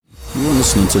You're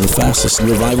listening to the fastest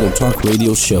revival talk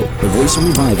radio show. The Voice of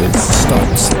Revival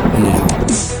starts now.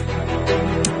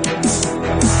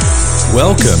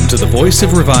 Welcome to the Voice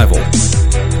of Revival,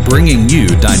 bringing you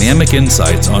dynamic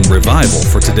insights on revival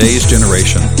for today's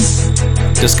generation,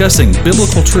 discussing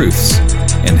biblical truths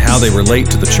and how they relate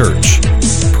to the church,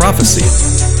 prophecy,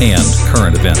 and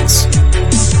current events.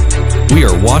 We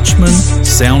are watchmen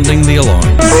sounding the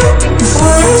alarm.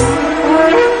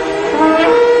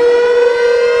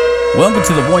 Welcome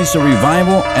to the Voice of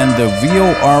Revival and the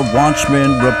VOR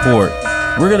Watchman Report.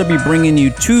 We're going to be bringing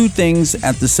you two things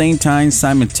at the same time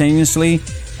simultaneously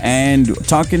and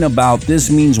talking about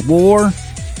This Means War,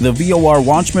 the VOR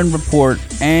Watchman Report,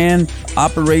 and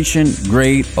Operation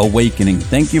Great Awakening.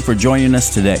 Thank you for joining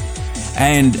us today.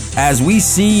 And as we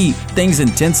see things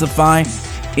intensify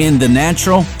in the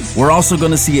natural, we're also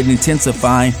going to see it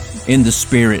intensify in the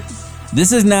spirit.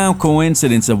 This is now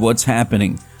coincidence of what's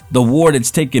happening. The war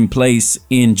that's taking place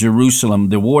in Jerusalem,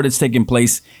 the war that's taking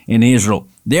place in Israel.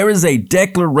 There is a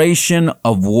declaration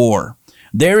of war.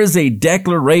 There is a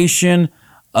declaration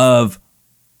of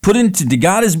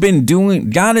God has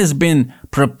been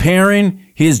preparing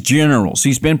his generals.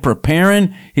 He's been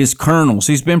preparing his colonels.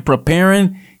 He's been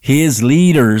preparing his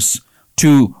leaders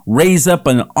to raise up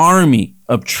an army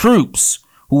of troops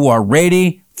who are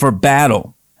ready for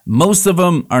battle. Most of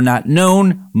them are not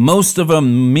known. Most of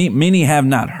them, many have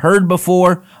not heard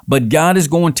before, but God is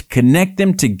going to connect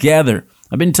them together.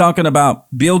 I've been talking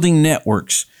about building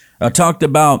networks. I talked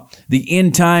about the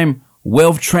end time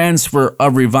wealth transfer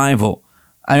of revival.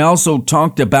 I also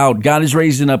talked about God is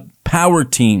raising up power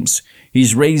teams.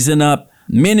 He's raising up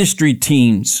ministry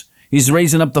teams. He's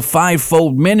raising up the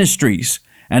fivefold ministries.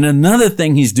 And another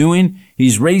thing he's doing,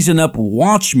 he's raising up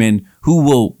watchmen who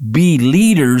will be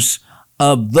leaders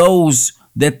of those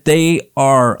that they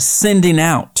are sending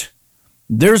out.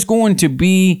 There's going to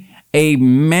be a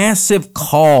massive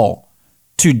call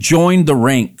to join the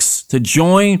ranks, to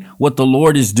join what the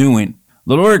Lord is doing.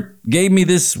 The Lord gave me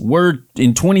this word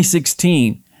in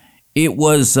 2016. It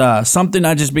was something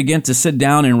I just began to sit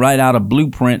down and write out a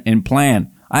blueprint and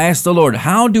plan. I asked the Lord,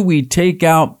 how do we take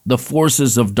out the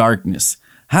forces of darkness?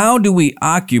 How do we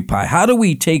occupy? How do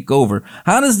we take over?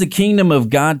 How does the kingdom of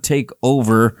God take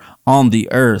over on the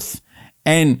earth?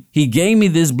 And he gave me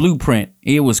this blueprint.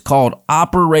 It was called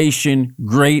Operation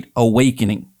Great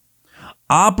Awakening.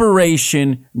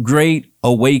 Operation Great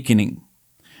Awakening.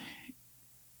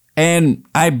 And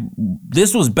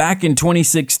this was back in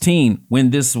 2016 when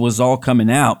this was all coming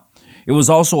out. It was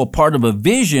also a part of a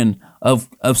vision of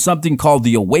something called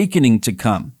the awakening to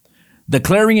come. The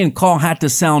clarion call had to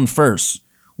sound first.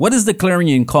 What is the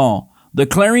clarion call? The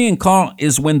clarion call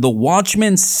is when the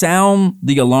watchmen sound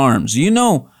the alarms. You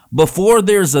know, before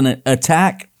there's an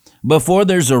attack, before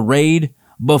there's a raid,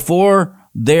 before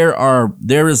there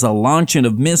is a launching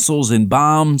of missiles and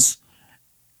bombs,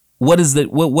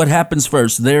 what happens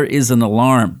first? There is an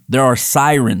alarm. There are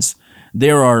sirens.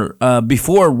 There are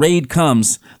before a raid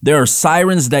comes, there are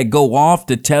sirens that go off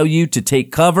to tell you to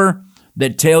take cover,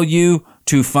 that tell you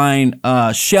to find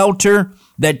shelter,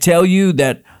 that tell you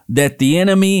that the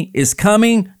enemy is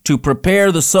coming, to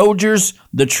prepare the soldiers,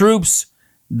 the troops,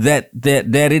 this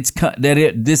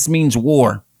means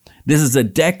war. This is a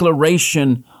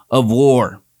declaration of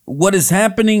war. What is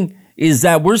happening is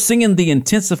that we're seeing the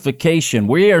intensification.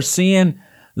 We are seeing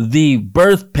the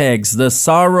birth pegs, the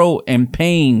sorrow and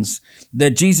pains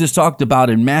that Jesus talked about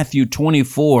in Matthew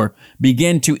 24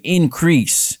 begin to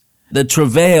increase. The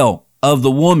travail of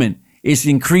the woman is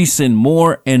increasing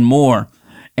more and more.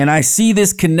 And I see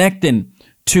this connecting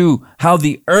to how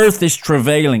the earth is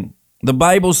travailing. The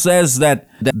Bible says that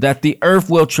the earth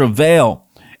will travail,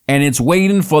 and it's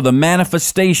waiting for the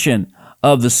manifestation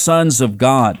of the sons of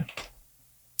God.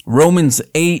 Romans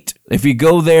 8, if you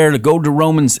go there, go to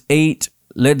Romans 8,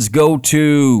 let's go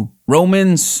to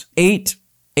Romans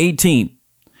 8:18.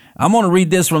 I'm going to read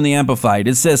this from the Amplified.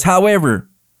 It says, however,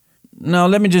 no,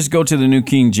 let me just go to the New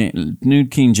King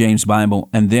James Bible,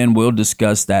 and then we'll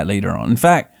discuss that later on. In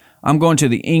fact, I'm going to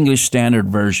the English Standard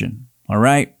Version. All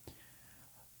right.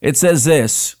 It says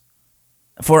this,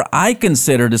 for I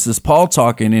consider, this is Paul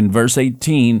talking in verse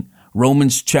 18,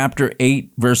 Romans chapter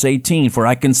 8, verse 18, for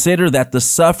I consider that the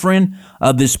suffering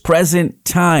of this present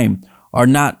time are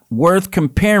not worth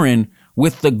comparing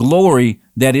with the glory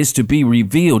that is to be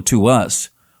revealed to us.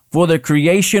 For the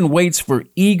creation waits for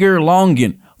eager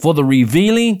longing for the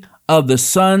revealing of the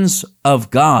sons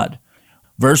of God.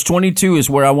 Verse 22 is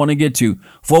where I want to get to.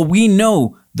 For we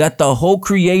know that the whole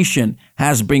creation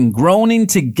has been groaning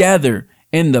together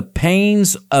in the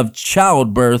pains of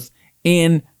childbirth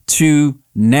into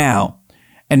now.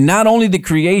 And not only the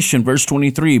creation, verse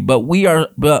 23, but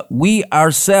we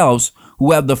ourselves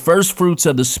who have the first fruits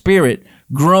of the Spirit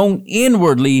groan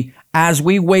inwardly as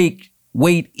we wait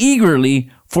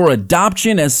eagerly for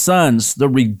adoption as sons, the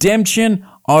redemption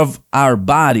of our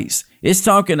bodies. It's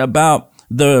talking about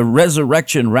the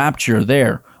resurrection rapture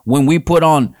there. When we put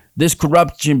on this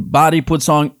corruption body puts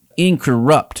on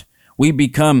incorrupt. We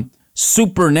become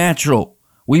supernatural.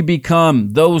 We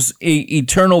become those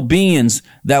eternal beings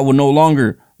that will no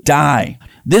longer die.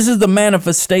 This is the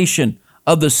manifestation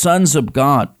of the sons of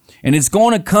God. And it's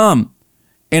going to come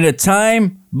in a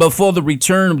time before the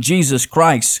return of Jesus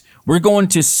Christ. We're going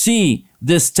to see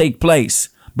this take place.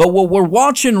 But what we're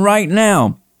watching right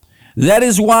now, that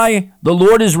is why the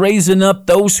Lord is raising up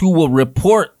those who will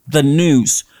report the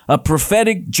news, a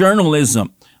prophetic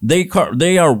journalism.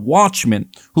 They are watchmen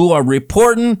who are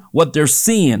reporting what they're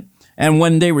seeing. And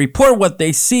when they report what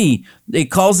they see,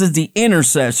 it causes the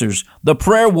intercessors, the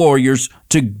prayer warriors,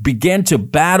 to begin to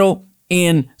battle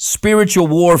in spiritual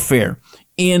warfare,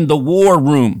 in the war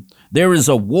room. There is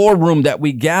a war room that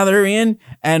we gather in,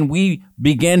 and we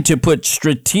begin to put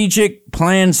strategic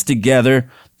plans together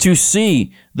to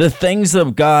see the things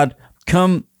of God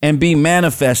come and be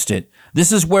manifested.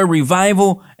 This is where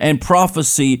revival and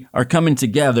prophecy are coming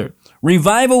together.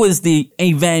 Revival is the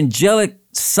evangelic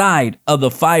side of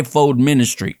the fivefold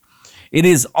ministry. It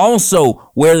is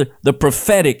also where the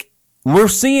prophetic, we're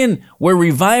seeing where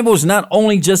revival is not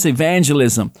only just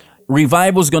evangelism.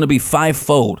 Revival is going to be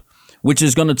fivefold, which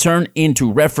is going to turn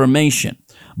into reformation.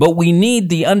 But we need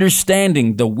the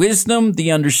understanding, the wisdom,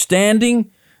 the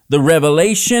understanding, the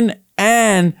revelation,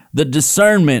 and the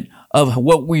discernment of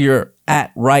what we are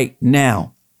at right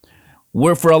now.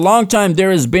 Where for a long time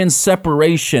there has been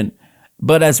separation,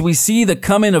 but as we see the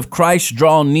coming of Christ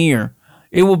draw near,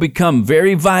 it will become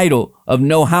very vital of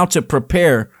know how to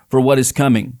prepare for what is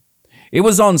coming. It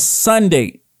was on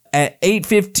Sunday at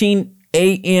 8:15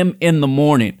 a.m. in the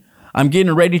morning. I'm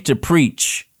getting ready to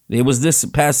preach. It was this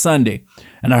past Sunday.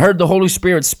 And I heard the Holy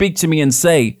Spirit speak to me and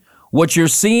say, what you're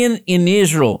seeing in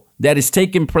Israel that is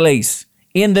taking place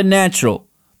in the natural,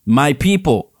 my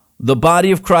people, the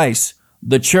body of Christ,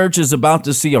 the church is about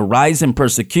to see a rise in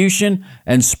persecution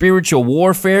and spiritual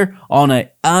warfare on an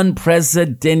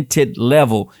unprecedented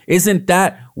level. Isn't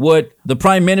that what the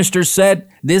Prime Minister said?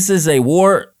 This is a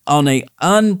war on an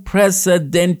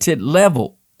unprecedented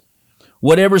level.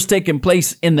 Whatever's taking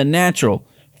place in the natural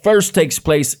first takes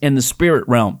place in the spirit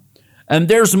realm. And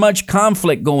there's much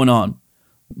conflict going on.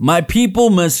 My people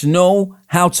must know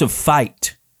how to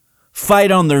fight.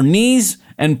 Fight on their knees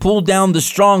and pull down the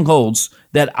strongholds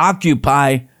that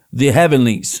occupy the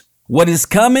heavenlies. What is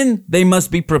coming, they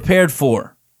must be prepared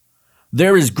for.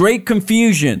 There is great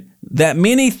confusion that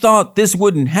many thought this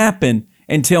wouldn't happen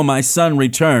until my son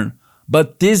returned.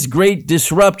 But this great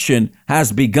disruption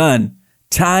has begun.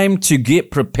 Time to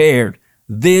get prepared.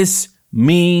 This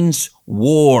means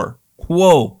war.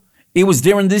 Whoa. It was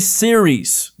during this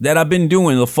series that I've been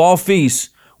doing, the Fall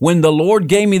Feast, when the Lord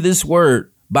gave me this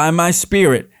word by my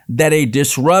spirit that a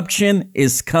disruption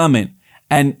is coming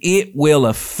and it will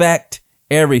affect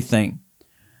everything.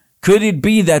 Could it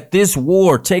be that this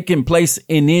war taking place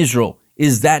in Israel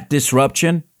is that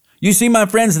disruption? You see, my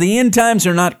friends, the end times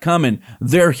are not coming.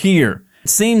 They're here. It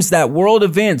seems that world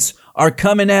events are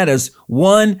coming at us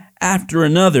one after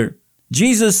another.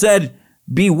 Jesus said,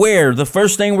 beware. The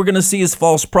first thing we're going to see is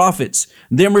false prophets.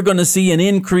 Then we're going to see an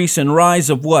increase and rise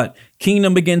of what?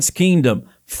 Kingdom against kingdom,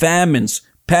 famines,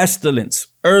 pestilence,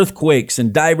 earthquakes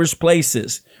in diverse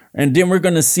places. And then we're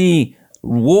going to see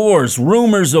wars,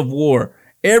 rumors of war,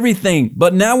 everything.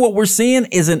 But now what we're seeing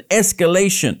is an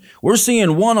escalation. We're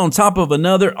seeing one on top of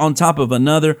another, on top of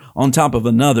another, on top of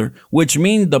another, which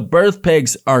means the birth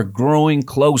pegs are growing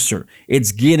closer.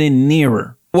 It's getting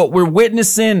nearer. What we're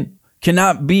witnessing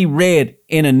cannot be read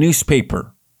in a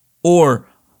newspaper or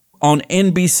on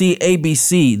NBC,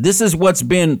 ABC. This is what's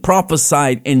been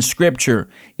prophesied in scripture,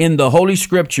 in the Holy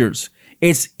Scriptures.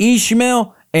 It's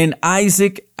Ishmael and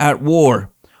Isaac at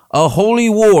war, a holy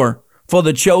war for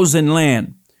the chosen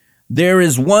land. There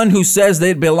is one who says that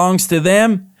it belongs to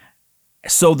them,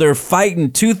 so they're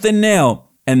fighting tooth and nail,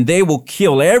 and they will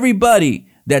kill everybody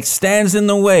that stands in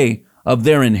the way of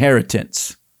their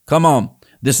inheritance. Come on.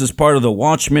 This is part of the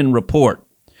Watchman Report.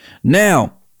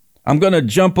 Now, I'm going to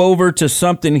jump over to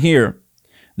something here.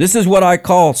 This is what I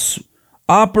call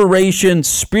Operation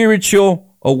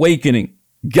Spiritual Awakening.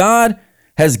 God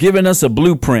has given us a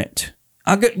blueprint.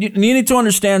 You need to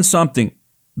understand something.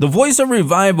 The Voice of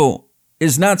Revival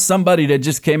is not somebody that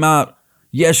just came out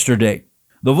yesterday.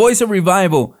 The Voice of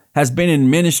Revival has been in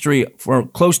ministry for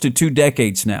close to 2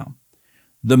 decades now.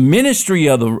 The ministry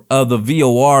of the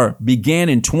VOR began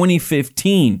in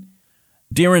 2015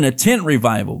 during a tent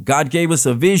revival. God gave us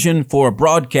a vision for a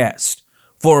broadcast,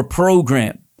 for a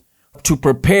program to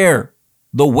prepare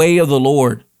the way of the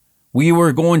Lord. We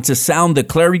were going to sound the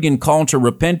clarion call to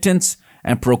repentance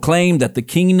and proclaim that the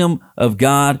kingdom of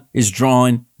God is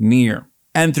drawing near.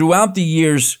 And throughout the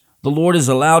years, the Lord has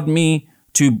allowed me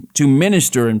to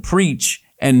minister and preach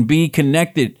and be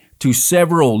connected to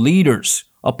several leaders,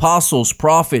 apostles,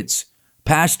 prophets,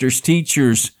 pastors,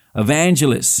 teachers,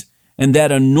 evangelists. And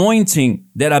that anointing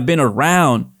that I've been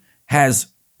around has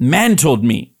mantled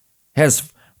me,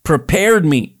 has prepared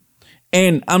me.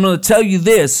 And I'm going to tell you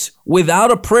this,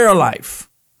 without a prayer life,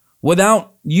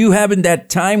 without you having that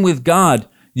time with God,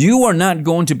 you are not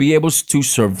going to be able to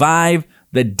survive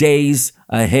the days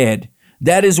ahead.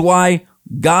 That is why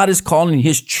God is calling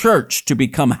his church to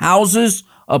become houses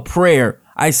of prayer.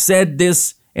 I said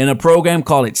this in a program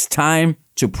called It's Time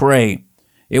to Pray.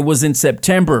 It was in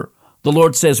September. The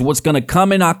Lord says what's going to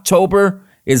come in October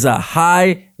is a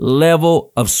high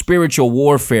level of spiritual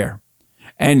warfare.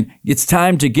 And it's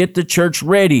time to get the church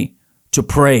ready to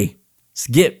pray.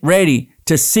 Get ready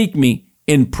to seek me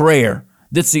in prayer.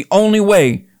 That's the only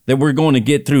way that we're going to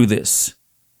get through this.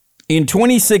 In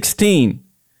 2016,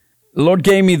 the Lord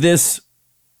gave me this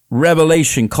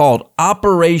revelation called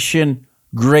Operation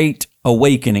Great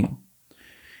Awakening.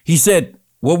 He said,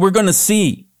 what we're going to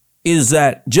see is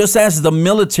that just as the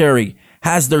military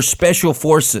has their special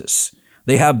forces,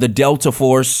 they have the Delta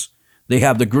Force, they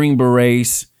have the Green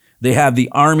Berets, they have the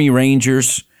Army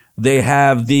Rangers, they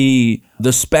have the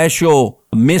Special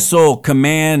Missile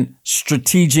Command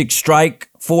Strategic Strike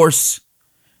Force.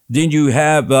 Then you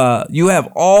have the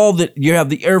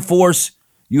Air Force,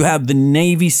 you have the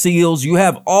Navy SEALs, you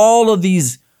have all of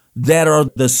these that are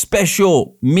the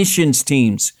special missions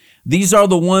teams. These are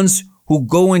the ones who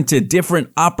go into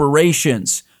different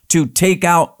operations to take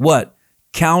out what?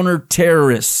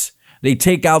 Counter-terrorists. They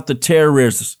take out the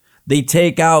terrorists. They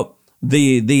take out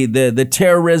the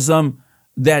terrorism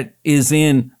that is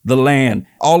in the land.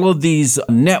 All of these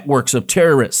networks of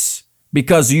terrorists.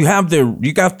 Because you got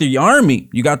the Army,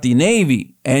 you got the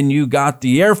Navy, and you got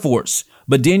the Air Force.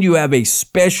 But then you have a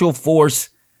special force,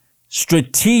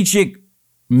 strategic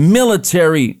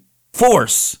military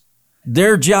force.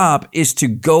 Their job is to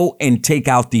go and take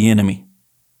out the enemy.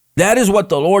 That is what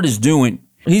the Lord is doing.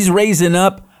 He's raising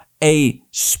up a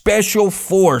special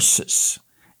forces,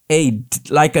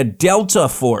 like a Delta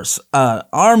Force,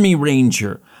 Army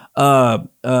Ranger,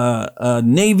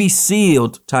 Navy SEAL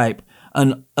type,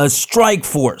 a strike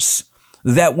force,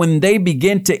 that when they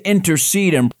begin to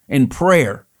intercede in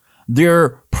prayer,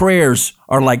 their prayers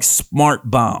are like smart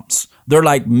bombs. They're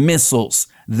like missiles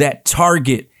that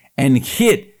target and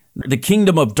hit the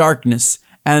kingdom of darkness,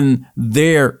 and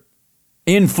their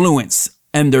influence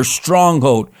and their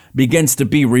stronghold begins to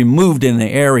be removed in the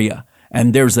area,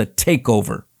 and there's a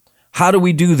takeover. How do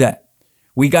we do that?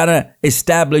 We got to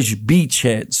establish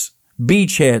beachheads.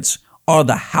 Beachheads are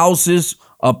the houses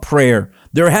of prayer.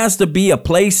 There has to be a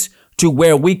place to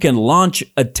where we can launch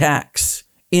attacks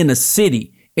in a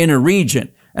city, in a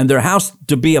region, and there has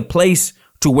to be a place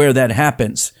to where that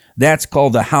happens. That's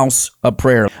called the house of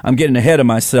prayer. I'm getting ahead of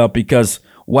myself because,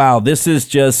 wow, this is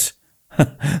just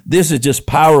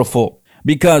powerful.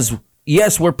 Because,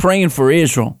 yes, we're praying for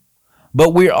Israel,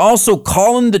 but we're also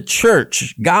calling the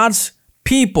church, God's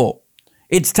people.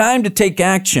 It's time to take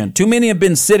action. Too many have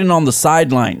been sitting on the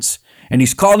sidelines, and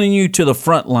he's calling you to the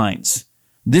front lines.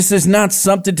 This is not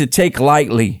something to take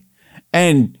lightly.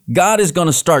 And God is going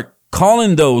to start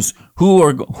calling those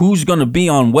who's going to be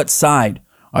on what side.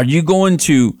 Are you going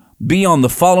to be on the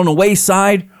fallen away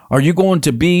side? Are you going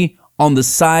to be on the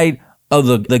side of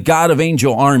the God of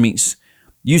angel armies?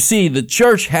 You see, the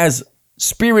church has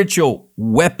spiritual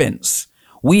weapons.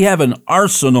 We have an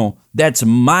arsenal that's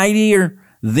mightier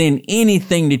than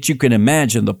anything that you can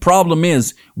imagine. The problem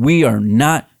is we are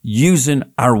not using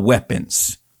our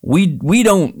weapons. We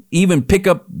don't even pick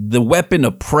up the weapon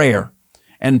of prayer.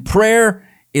 And prayer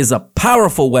is a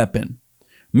powerful weapon.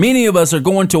 Many of us are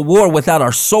going to war without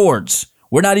our swords.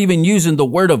 We're not even using the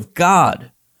word of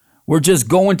God. We're just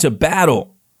going to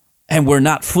battle, and we're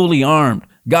not fully armed.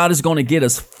 God is going to get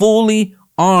us fully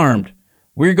armed.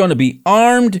 We're going to be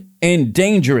armed and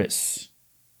dangerous.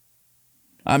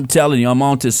 I'm telling you, I'm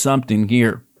onto something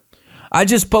here. I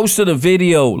just posted a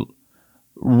video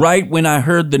right when I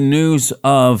heard the news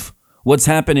of what's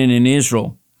happening in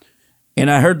Israel. And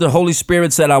I heard the Holy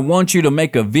Spirit said, I want you to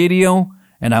make a video,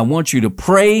 and I want you to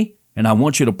pray, and I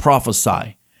want you to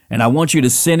prophesy. And I want you to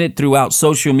send it throughout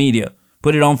social media.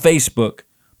 Put it on Facebook.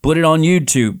 Put it on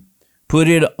YouTube. Put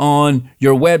it on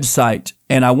your website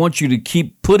And I want you to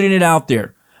keep putting it out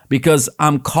there because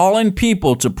I'm calling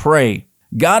people to pray.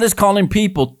 God is calling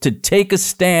people to take a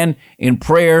stand in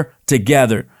prayer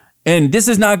together. And this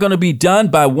is not going to be done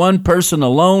by one person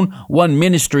alone, one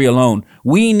ministry alone.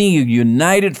 We need a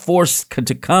united force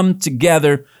to come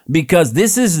together because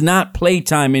this is not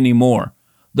playtime anymore.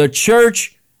 The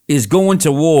church is going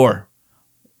to war.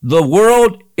 The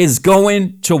world is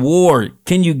going to war.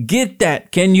 Can you get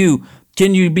that? Can you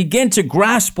begin to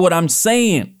grasp what I'm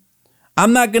saying?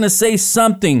 I'm not going to say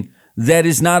something that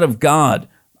is not of God.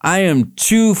 I am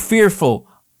too fearful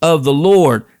of the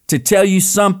Lord to tell you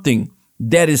something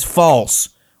that is false.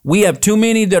 We have too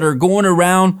many that are going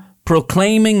around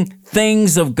proclaiming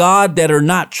things of God that are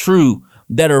not true,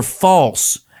 that are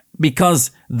false,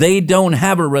 because they don't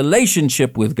have a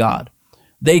relationship with God.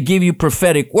 They give you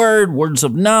prophetic words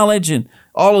of knowledge, and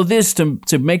all of this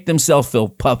to make themselves feel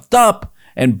puffed up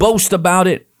and boast about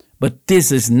it. But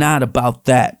this is not about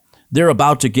that. They're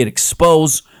about to get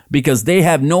exposed because they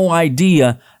have no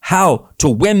idea how to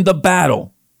win the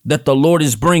battle that the Lord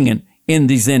is bringing in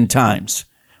these end times.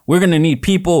 We're going to need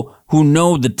people who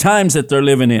know the times that they're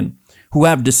living in, who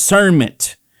have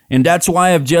discernment. And that's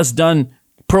why I've just done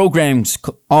programs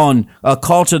on a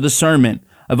call to discernment.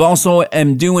 I've also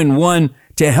am doing one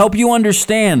to help you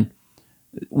understand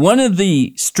one of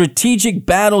the strategic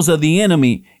battles of the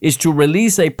enemy is to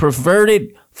release a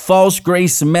perverted false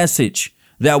grace message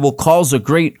that will cause a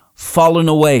great falling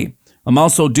away. I'm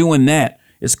also doing that.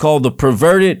 It's called the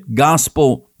perverted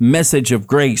gospel message of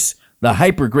grace, the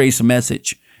hyper grace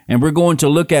message. And we're going to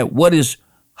look at what is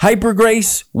hyper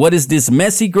grace, what is this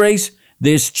messy grace,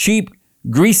 this cheap,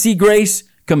 greasy grace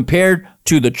compared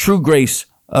to the true grace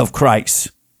of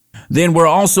Christ. Then we're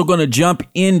also going to jump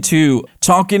into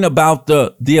talking about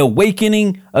the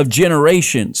awakening of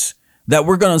generations, that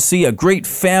we're going to see a great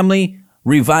family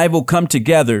revival come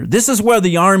together. This is where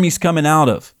the army's coming out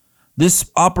of.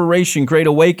 This Operation Great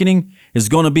Awakening is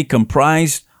going to be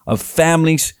comprised of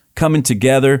families coming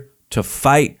together to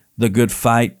fight the good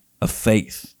fight of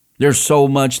faith. There's so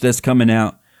much that's coming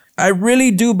out. I really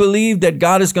do believe that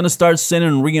God is going to start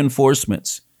sending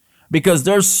reinforcements because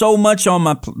there's so much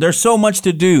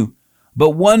to do,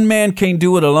 but one man can't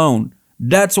do it alone.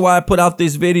 That's why I put out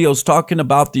these videos talking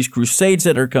about these crusades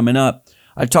that are coming up.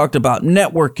 I talked about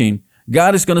networking.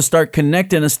 God is going to start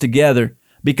connecting us together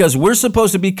because we're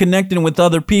supposed to be connecting with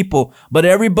other people, but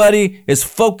everybody is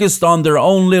focused on their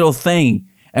own little thing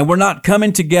and we're not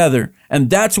coming together. And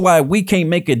that's why we can't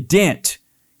make a dent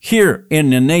here in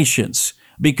the nations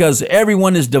because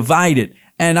everyone is divided.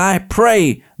 And I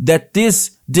pray that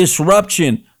this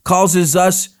disruption causes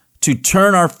us to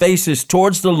turn our faces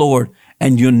towards the Lord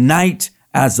and unite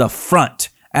as a front,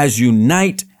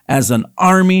 unite as an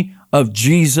army of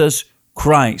Jesus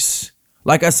Christ.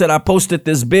 Like I said, I posted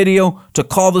this video to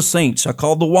call the saints. I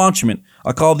called the watchmen.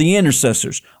 I called the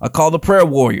intercessors. I called the prayer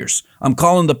warriors. I'm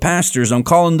calling the pastors. I'm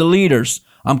calling the leaders.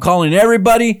 I'm calling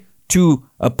everybody to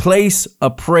a place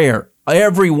of prayer.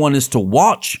 Everyone is to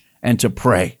watch and to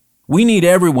pray. We need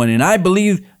everyone. And I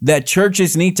believe that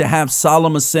churches need to have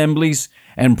solemn assemblies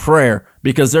and prayer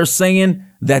because they're saying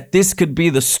that this could be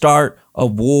the start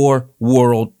of War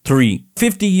World III.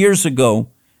 50 years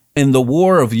ago, in the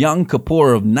War of Yom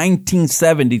Kippur of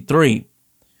 1973,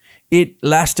 it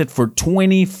lasted for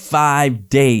 25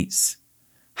 days.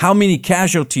 How many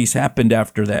casualties happened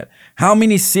after that? How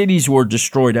many cities were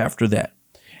destroyed after that?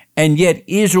 And yet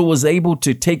Israel was able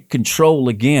to take control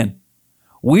again.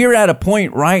 We're at a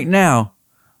point right now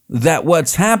that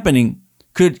what's happening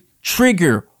could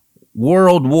trigger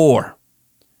world war.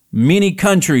 Many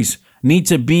countries need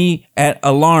to be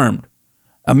alarmed.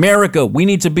 America, we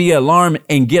need to be alarmed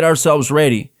and get ourselves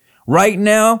ready. Right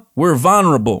now, we're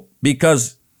vulnerable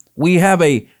because we have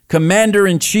a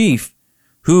commander-in-chief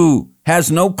who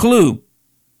has no clue,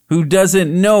 who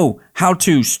doesn't know how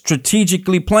to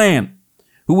strategically plan,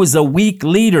 who is a weak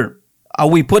leader. Are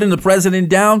we putting the president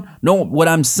down? No, what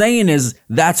I'm saying is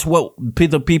that's what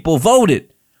the people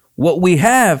voted. What we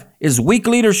have is weak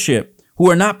leadership who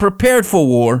are not prepared for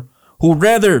war, who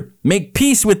rather make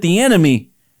peace with the enemy.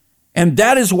 And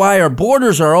that is why our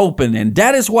borders are open. And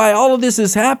that is why all of this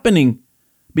is happening,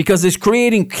 because it's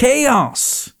creating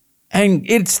chaos. And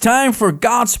it's time for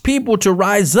God's people to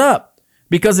rise up,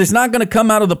 because it's not going to come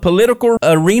out of the political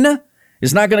arena.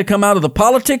 It's not going to come out of the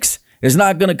politics. It's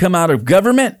not going to come out of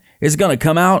government. It's going to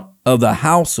come out of the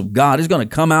house of God. It's going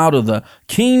to come out of the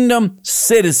kingdom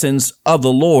citizens of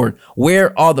the Lord.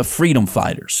 Where are the freedom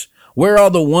fighters? Where are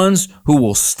the ones who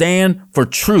will stand for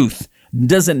truth?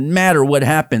 Doesn't matter what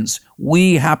happens.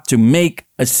 We have to make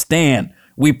a stand.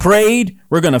 We prayed.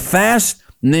 We're going to fast.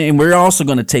 And we're also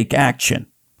going to take action.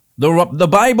 The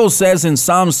Bible says in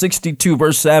Psalm 62,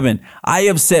 verse 7, I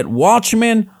have set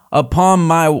watchmen upon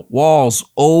my walls,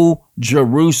 O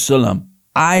Jerusalem.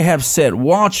 I have set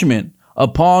watchmen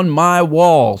upon my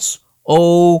walls,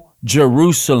 O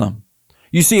Jerusalem.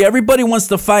 You see, everybody wants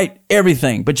to fight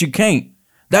everything, but you can't.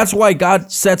 That's why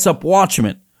God sets up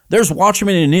watchmen. There's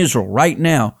watchmen in Israel right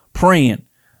now praying.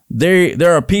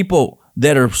 There are people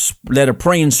that are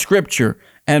praying scripture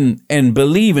and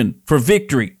believing for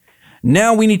victory.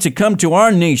 Now we need to come to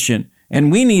our nation,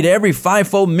 and we need every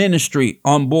fivefold ministry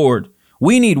on board.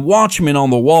 We need watchmen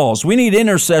on the walls. We need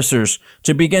intercessors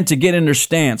to begin to get in their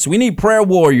stance. We need prayer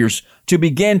warriors to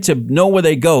begin to know where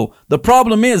they go. The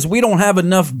problem is we don't have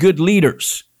enough good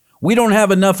leaders. We don't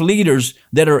have enough leaders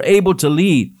that are able to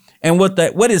lead. And what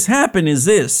has happened is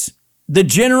this. The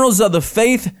generals of the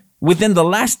faith within the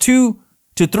last 2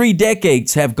 to 3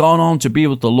 decades have gone on to be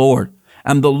with the Lord.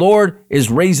 And the Lord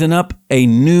is raising up a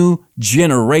new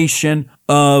generation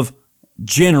of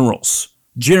generals.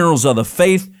 Generals of the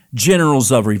faith,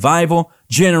 generals of revival,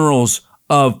 generals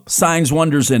of signs,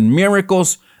 wonders, and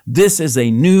miracles. This is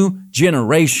a new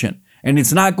generation. And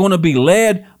it's not going to be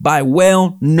led by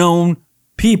well-known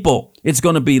people. It's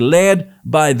going to be led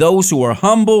by those who are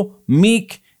humble,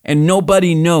 meek, and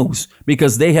nobody knows,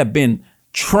 because they have been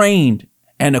trained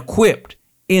and equipped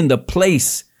in the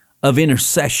place of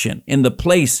intercession, in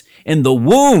the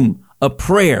womb of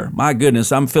prayer. My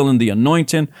goodness, I'm feeling the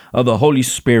anointing of the Holy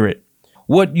Spirit.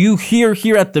 What you hear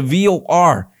here at the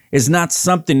VOR is not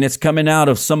something that's coming out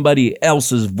of somebody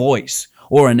else's voice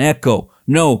or an echo.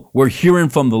 No, we're hearing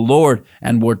from the Lord,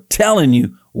 and we're telling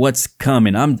you what's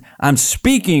coming. I'm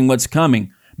speaking what's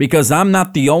coming, because I'm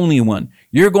not the only one.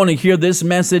 You're going to hear this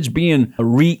message being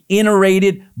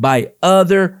reiterated by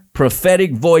other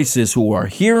prophetic voices who are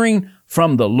hearing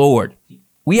from the Lord.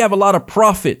 We have a lot of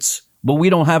prophets, but we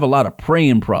don't have a lot of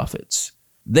praying prophets.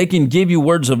 They can give you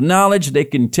words of knowledge. They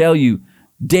can tell you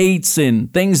dates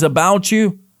and things about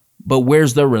you, but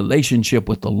where's their relationship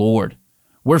with the Lord?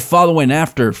 We're following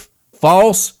after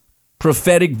false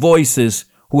prophetic voices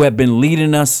who have been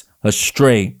leading us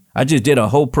astray. I just did a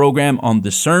whole program on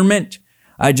discernment.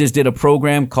 I just did a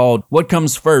program called What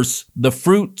Comes First, the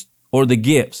Fruit or the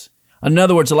Gifts? In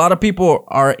other words, a lot of people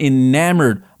are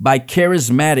enamored by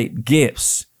charismatic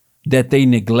gifts that they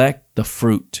neglect the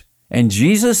fruit. And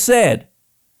Jesus said,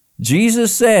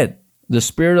 the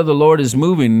Spirit of the Lord is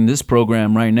moving in this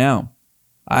program right now.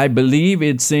 I believe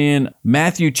it's in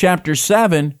Matthew chapter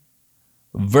 7,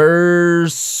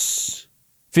 verse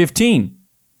 15.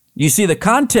 You see, the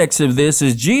context of this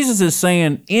is Jesus is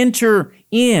saying, enter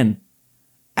in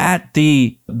at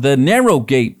the narrow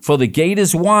gate, for the gate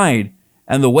is wide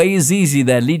and the way is easy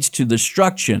that leads to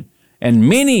destruction, and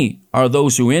many are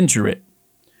those who enter it.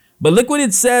 But look what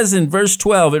it says in verse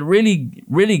 12. It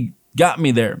really got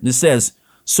me there. It says,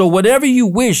 so whatever you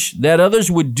wish that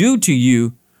others would do to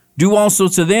you, do also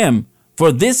to them,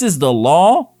 for this is the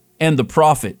law and the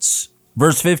prophets.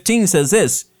 Verse 15 says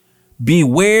this,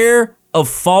 beware of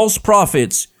false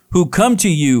prophets who come to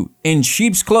you in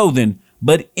sheep's clothing,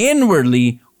 but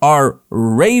inwardly are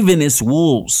ravenous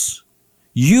wolves.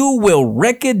 You will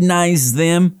recognize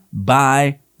them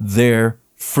by their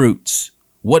fruits.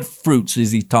 What fruits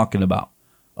is he talking about?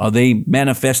 Are they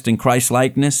manifesting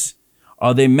Christ-likeness?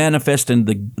 Are they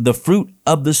manifesting the fruit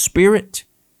of the Spirit?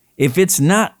 If it's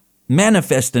not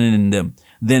manifesting in them,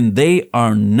 then they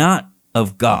are not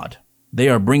of God. They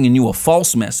are bringing you a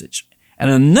false message. And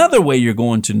another way you're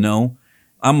going to know,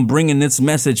 I'm bringing this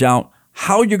message out,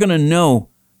 how you're going to know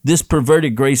this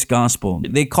perverted grace gospel.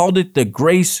 They called it the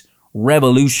grace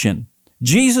revolution.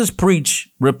 Jesus preached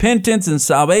repentance and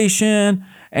salvation,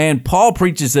 and Paul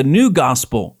preaches a new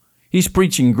gospel. He's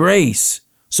preaching grace.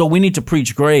 So we need to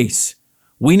preach grace.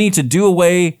 We need to do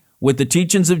away with the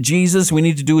teachings of Jesus. We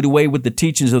need to do away with the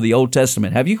teachings of the Old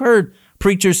Testament. Have you heard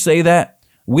preachers say that?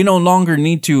 We no longer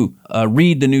need to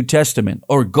read the New Testament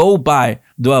or go by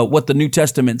what the New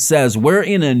Testament says. We're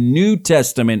in a New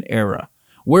Testament era.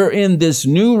 We're in this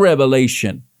new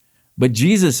revelation. But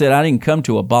Jesus said, I didn't come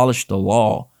to abolish the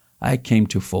law. I came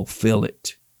to fulfill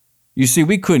it. You see,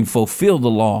 we couldn't fulfill the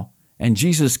law, and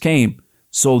Jesus came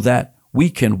so that we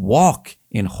can walk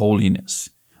in holiness.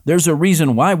 There's a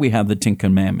reason why we have the 10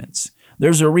 Commandments.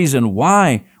 There's a reason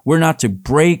why we're not to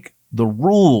break the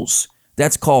rules.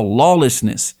 That's called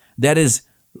lawlessness. That is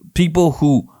people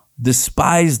who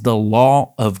despise the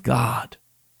law of God.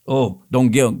 Oh, don't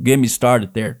get me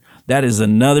started there. That is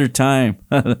another time.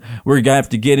 We're going to have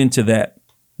to get into that.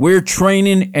 We're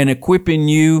training and equipping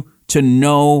you to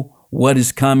know what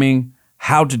is coming,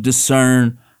 how to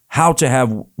discern, how to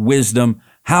have wisdom,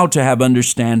 how to have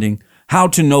understanding, how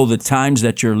to know the times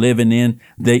that you're living in,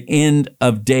 the end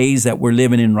of days that we're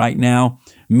living in right now.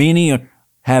 Many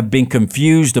have been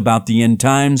confused about the end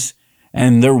times,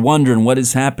 and they're wondering what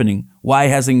is happening. Why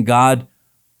hasn't God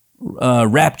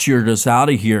raptured us out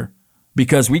of here?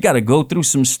 Because we got to go through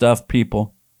some stuff,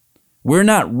 people. We're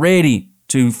not ready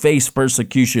to face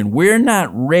persecution. We're not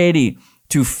ready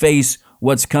to face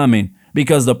what's coming,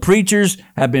 because the preachers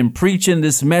have been preaching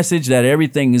this message that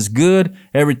everything is good,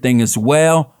 everything is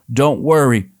well. Don't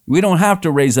worry. We don't have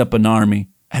to raise up an army,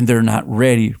 and they're not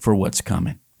ready for what's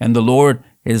coming. And the Lord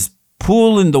is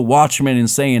pulling the watchmen and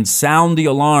saying, sound the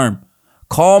alarm.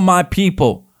 Call my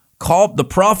people. Call, the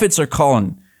prophets are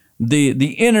calling.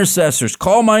 The intercessors,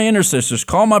 call my intercessors,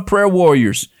 call my prayer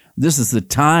warriors. This is the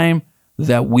time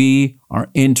that we are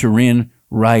entering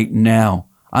right now.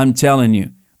 I'm telling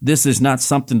you, this is not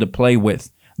something to play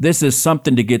with. This is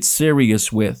something to get serious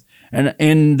with. And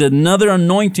another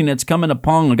anointing that's coming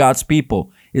upon God's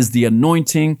people is the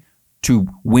anointing to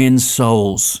win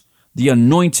souls. The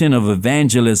anointing of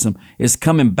evangelism is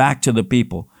coming back to the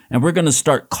people. And we're going to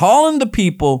start calling the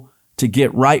people to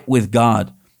get right with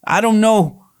God. I don't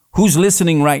know who's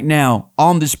listening right now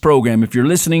on this program. If you're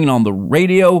listening on the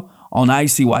radio, on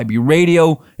ICYB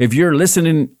radio, if you're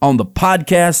listening on the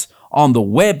podcast, on the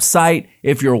website,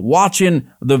 if you're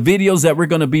watching the videos that we're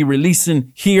going to be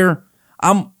releasing here,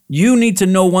 you need to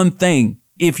know one thing.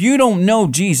 If you don't know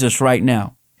Jesus right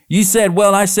now, you said,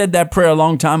 well, I said that prayer a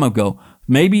long time ago.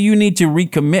 Maybe you need to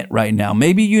recommit right now.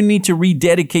 Maybe you need to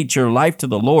rededicate your life to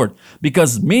the Lord,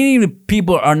 because many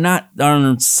people are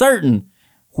uncertain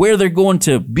where they're going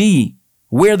to be,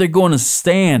 where they're going to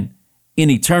stand in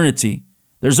eternity.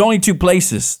 There's only two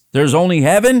places. There's only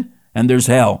heaven and there's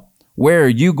hell. Where are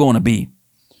you going to be?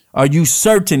 Are you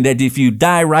certain that if you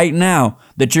die right now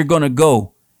that you're going to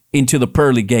go into the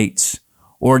pearly gates?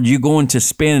 Or are you going to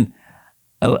spend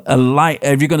a life,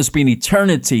 are you going to spend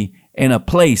eternity in a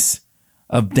place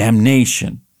of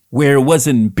damnation where it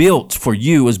wasn't built for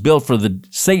you, it was built for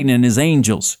Satan and his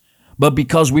angels? But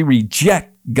because we reject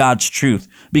God's truth,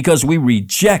 because we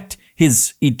reject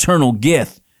his eternal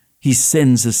gift, he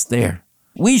sends us there.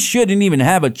 We shouldn't even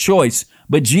have a choice,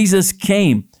 but Jesus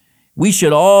came. We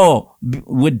should all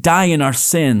would die in our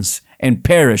sins and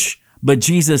perish, but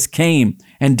Jesus came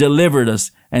and delivered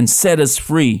us and set us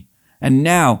free. And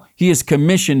now he has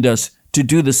commissioned us to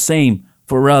do the same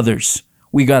for others.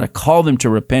 We got to call them to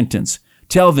repentance.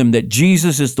 Tell them that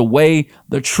Jesus is the way,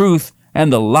 the truth,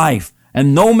 and the life,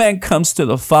 and no man comes to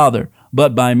the Father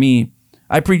but by me.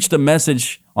 I preached a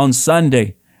message on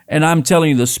Sunday, and I'm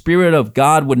telling you, the Spirit of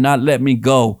God would not let me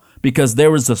go, because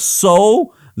there was a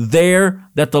soul there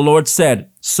that the Lord said,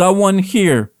 someone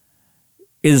here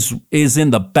is in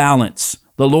the balance.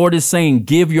 The Lord is saying,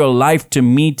 give your life to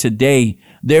me today.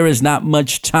 There is not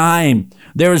much time.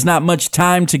 There is not much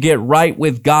time to get right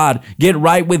with God. Get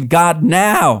right with God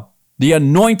now. The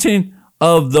anointing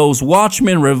of those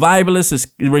watchmen, revivalists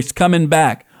is coming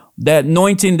back. That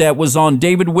anointing that was on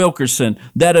David Wilkerson,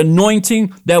 that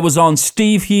anointing that was on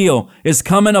Steve Hill is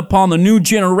coming upon the new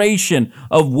generation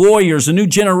of warriors, a new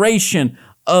generation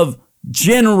of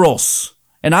generals.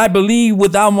 And I believe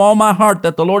with all my heart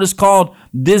that the Lord has called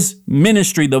this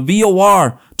ministry, the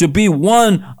VOR, to be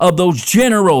one of those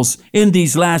generals in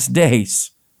these last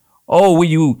days. Oh, will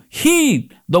you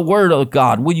heed the word of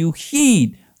God? Will you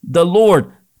heed the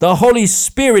Lord? The Holy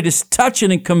Spirit is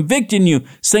touching and convicting you,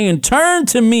 saying, turn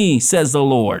to me, says the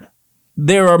Lord.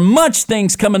 There are much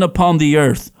things coming upon the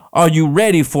earth. Are you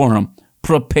ready for them?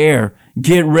 Prepare.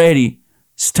 Get ready.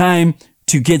 It's time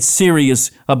to get serious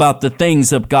about the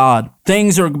things of God.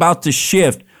 Things are about to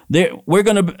shift. The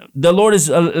Lord is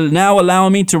now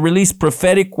allowing me to release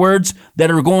prophetic words that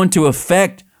are going to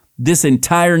affect this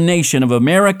entire nation of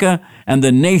America and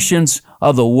the nations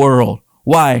of the world.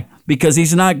 Why? Because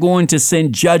he's not going to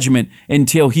send judgment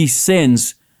until he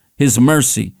sends his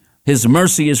mercy. His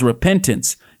mercy is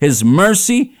repentance. His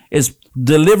mercy is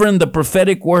delivering the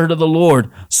prophetic word of the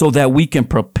Lord so that we can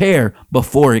prepare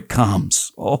before it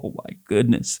comes. Oh my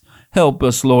goodness. Help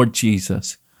us, Lord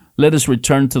Jesus. Let us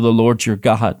return to the Lord your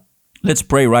God. Let's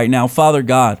pray right now. Father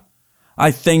God,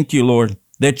 I thank you, Lord,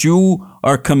 that you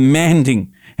are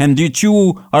commanding and that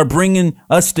you are bringing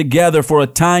us together for a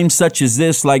time such as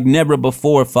this like never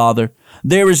before, Father.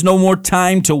 There is no more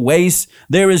time to waste.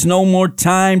 There is no more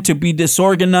time to be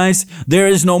disorganized. There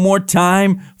is no more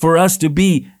time for us to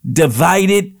be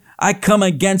divided. I come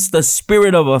against the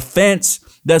spirit of offense,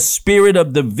 the spirit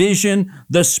of division,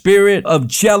 the spirit of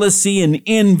jealousy and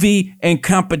envy and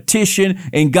competition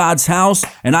in God's house.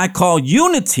 And I call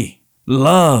unity,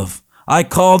 love. I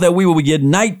call that we will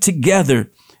unite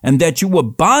together and that you will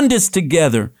bond us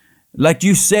together like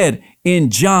you said in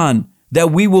John,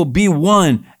 that we will be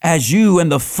one as you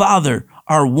and the Father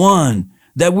are one,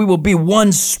 that we will be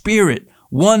one spirit,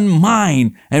 one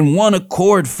mind, and one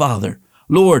accord, Father.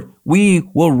 Lord, we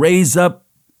will raise up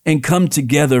and come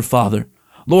together, Father.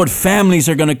 Lord, families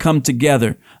are going to come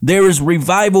together. There is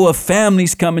revival of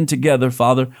families coming together,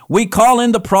 Father. We call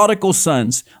in the prodigal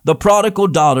sons, the prodigal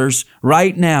daughters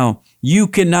right now. You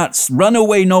cannot run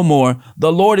away no more.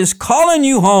 The Lord is calling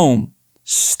you home.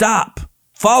 Stop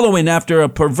following after a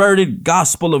perverted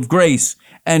gospel of grace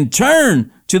and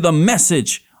turn to the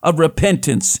message of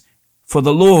repentance. For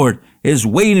the Lord is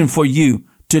waiting for you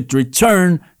to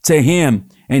return to Him,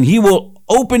 and He will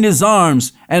open His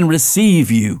arms and receive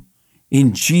you.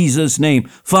 In Jesus' name.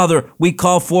 Father, we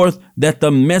call forth that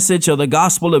the message of the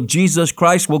gospel of Jesus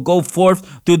Christ will go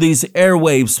forth through these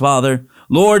airwaves, Father.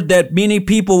 Lord, that many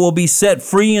people will be set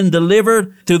free and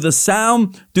delivered through the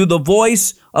sound, through the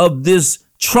voice of this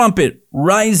trumpet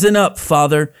rising up,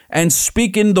 Father, and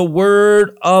speaking the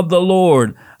word of the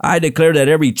Lord. I declare that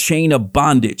every chain of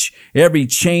bondage, every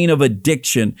chain of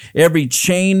addiction, every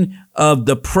chain of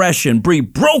depression be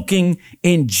broken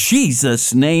in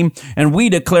Jesus' name. And we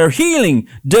declare healing,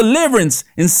 deliverance,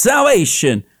 and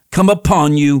salvation come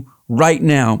upon you right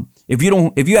now. If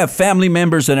you have family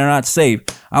members that are not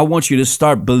saved, I want you to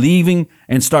start believing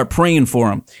and start praying for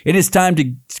them. It is time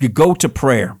to go to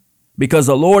prayer, because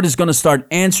the Lord is going to start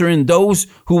answering those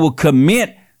who will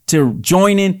commit to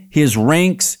joining His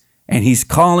ranks. And He's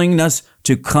calling us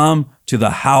to come to the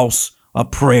house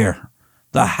of prayer.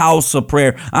 The house of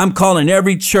prayer. I'm calling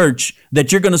every church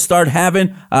that you're going to start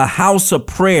having a house of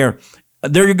prayer.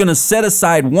 They're going to set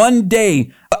aside one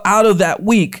day out of that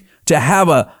week to have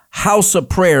a house of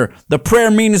prayer. The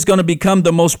prayer meeting is going to become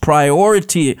the most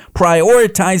prioritized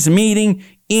meeting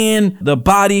in the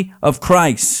body of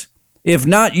Christ. If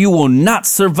not, you will not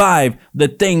survive the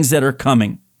things that are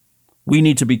coming. We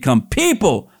need to become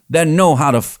people that know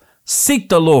how to seek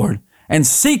the Lord and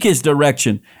seek His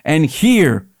direction and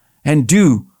hear and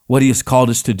do what He has called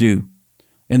us to do.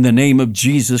 In the name of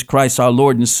Jesus Christ, our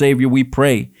Lord and Savior, we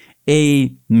pray.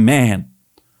 Amen.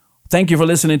 Thank you for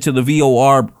listening to the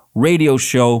VOR radio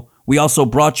show. We also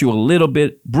brought you a little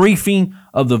bit briefing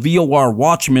of the VOR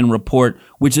Watchman Report,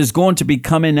 which is going to be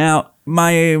coming out.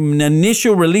 My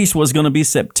initial release was going to be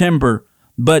September,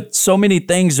 but so many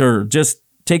things are just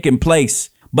taking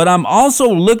place. But I'm also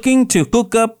looking to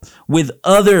hook up with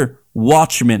other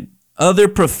watchmen, other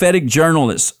prophetic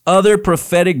journalists, other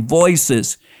prophetic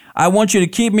voices. I want you to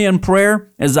keep me in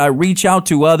prayer as I reach out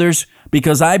to others,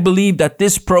 because I believe that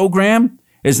this program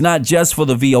is not just for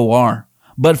the VOR,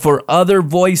 but for other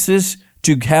voices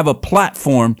to have a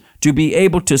platform to be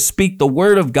able to speak the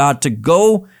word of God, to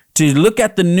go to look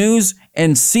at the news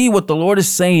and see what the Lord is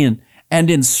saying, and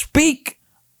then speak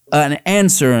an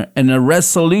answer and a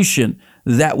resolution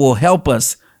that will help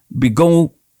us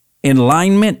go in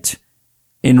alignment,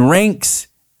 in ranks,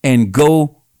 and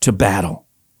go to battle.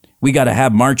 We got to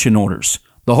have marching orders.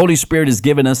 The Holy Spirit has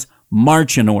given us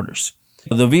marching orders.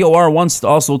 The VOR wants to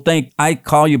also thank I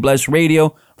Call You Blessed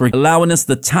Radio for allowing us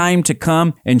the time to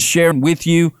come and share with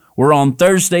you. We're on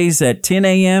Thursdays at 10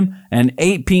 a.m. and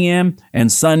 8 p.m.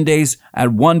 and Sundays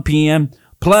at 1 p.m.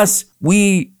 Plus,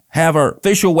 we have our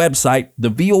official website,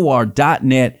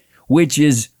 thevor.net, which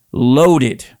is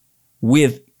loaded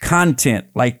with content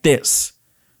like this.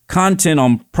 Content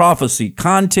on prophecy,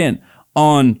 content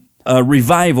on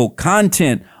revival,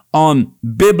 content on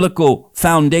biblical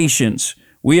foundations.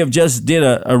 We have just did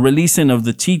a releasing of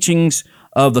the teachings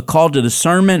of the call to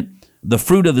discernment, the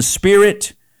fruit of the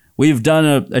Spirit. We've done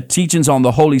a teachings on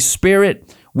the Holy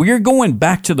Spirit. We're going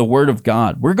back to the Word of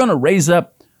God. We're going to raise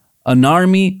up an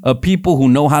army of people who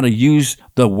know how to use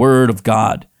the Word of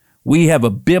God. We have a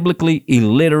biblically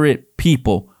illiterate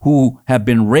people who have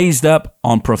been raised up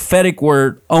on prophetic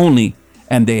word only,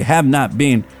 and they have not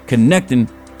been connecting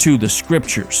to the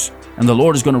scriptures. And the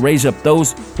Lord is going to raise up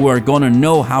those who are going to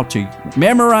know how to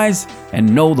memorize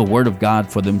and know the word of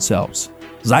God for themselves.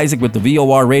 This is Isaac with the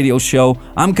VOR radio show.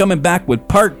 I'm coming back with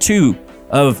part 2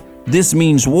 of This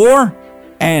Means War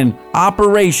and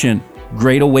Operation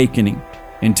Great Awakening.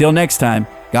 Until next time,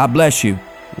 God bless you.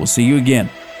 We'll see you again.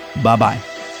 Bye-bye.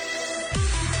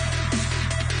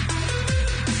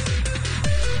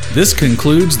 This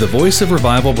concludes the Voice of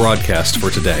Revival broadcast for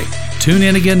today. Tune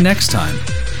in again next time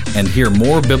and hear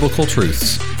more biblical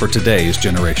truths for today's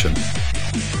generation.